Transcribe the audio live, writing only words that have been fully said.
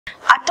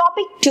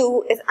Topic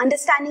 2 is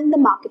understanding the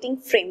marketing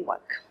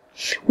framework.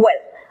 Well,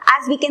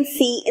 as we can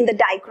see in the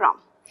diagram,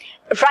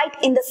 right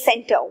in the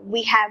center,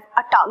 we have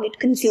our target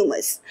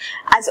consumers.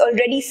 As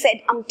already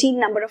said umpteen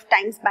number of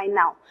times by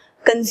now,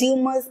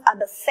 consumers are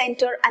the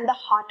center and the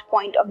heart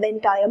point of the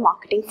entire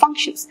marketing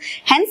functions.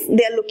 Hence,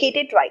 they are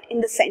located right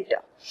in the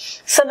center.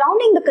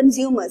 Surrounding the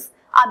consumers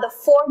are the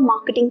 4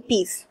 marketing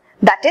P's.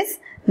 That is,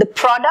 the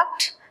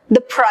product,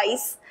 the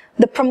price,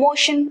 the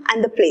promotion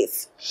and the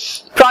place.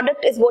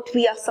 Product is what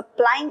we are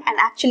supplying and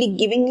actually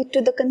giving it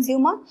to the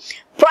consumer.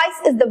 Price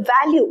is the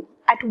value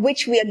at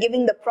which we are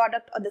giving the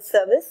product or the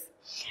service.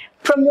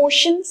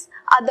 Promotions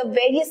are the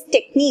various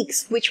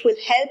techniques which will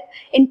help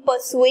in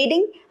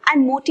persuading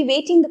and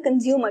motivating the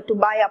consumer to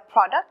buy our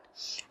product.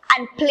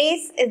 And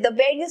place is the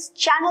various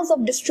channels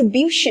of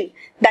distribution,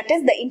 that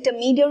is the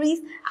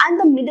intermediaries and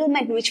the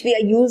middlemen which we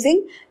are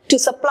using to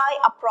supply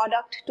a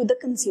product to the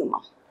consumer.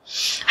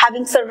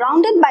 Having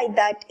surrounded by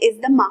that is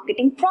the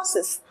marketing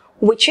process,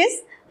 which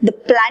is the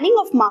planning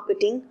of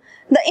marketing,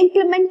 the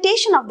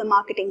implementation of the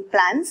marketing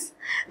plans,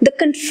 the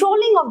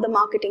controlling of the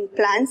marketing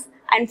plans,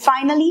 and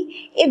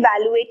finally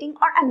evaluating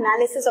or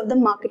analysis of the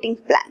marketing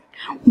plan.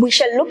 We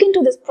shall look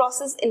into this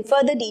process in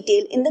further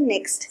detail in the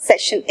next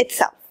session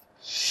itself.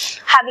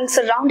 Having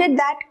surrounded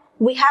that,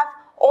 we have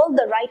all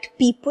the right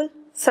people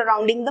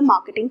surrounding the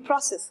marketing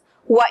process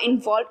who are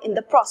involved in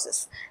the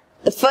process.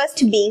 The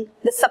first being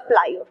the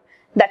supplier.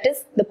 That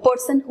is the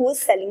person who is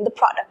selling the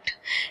product.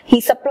 He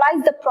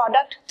supplies the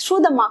product through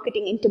the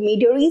marketing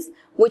intermediaries,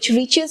 which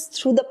reaches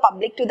through the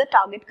public to the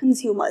target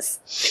consumers.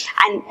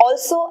 And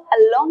also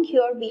along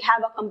here we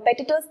have our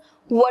competitors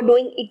who are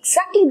doing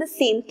exactly the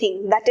same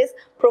thing, that is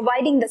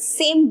providing the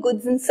same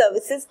goods and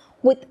services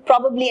with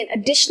probably an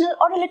additional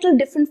or a little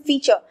different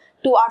feature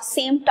to our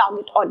same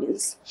target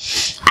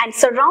audience. And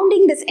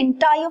surrounding this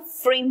entire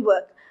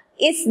framework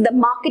is the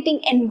marketing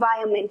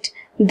environment,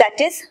 that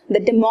is the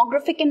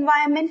demographic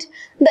environment,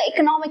 the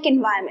economic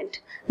environment,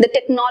 the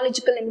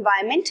technological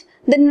environment,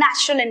 the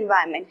natural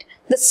environment,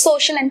 the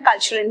social and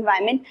cultural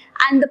environment,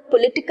 and the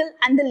political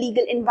and the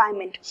legal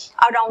environment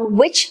around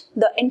which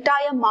the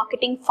entire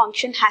marketing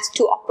function has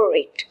to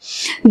operate.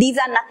 These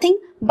are nothing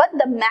but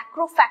the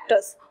macro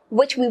factors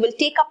which we will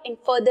take up in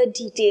further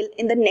detail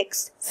in the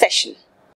next session.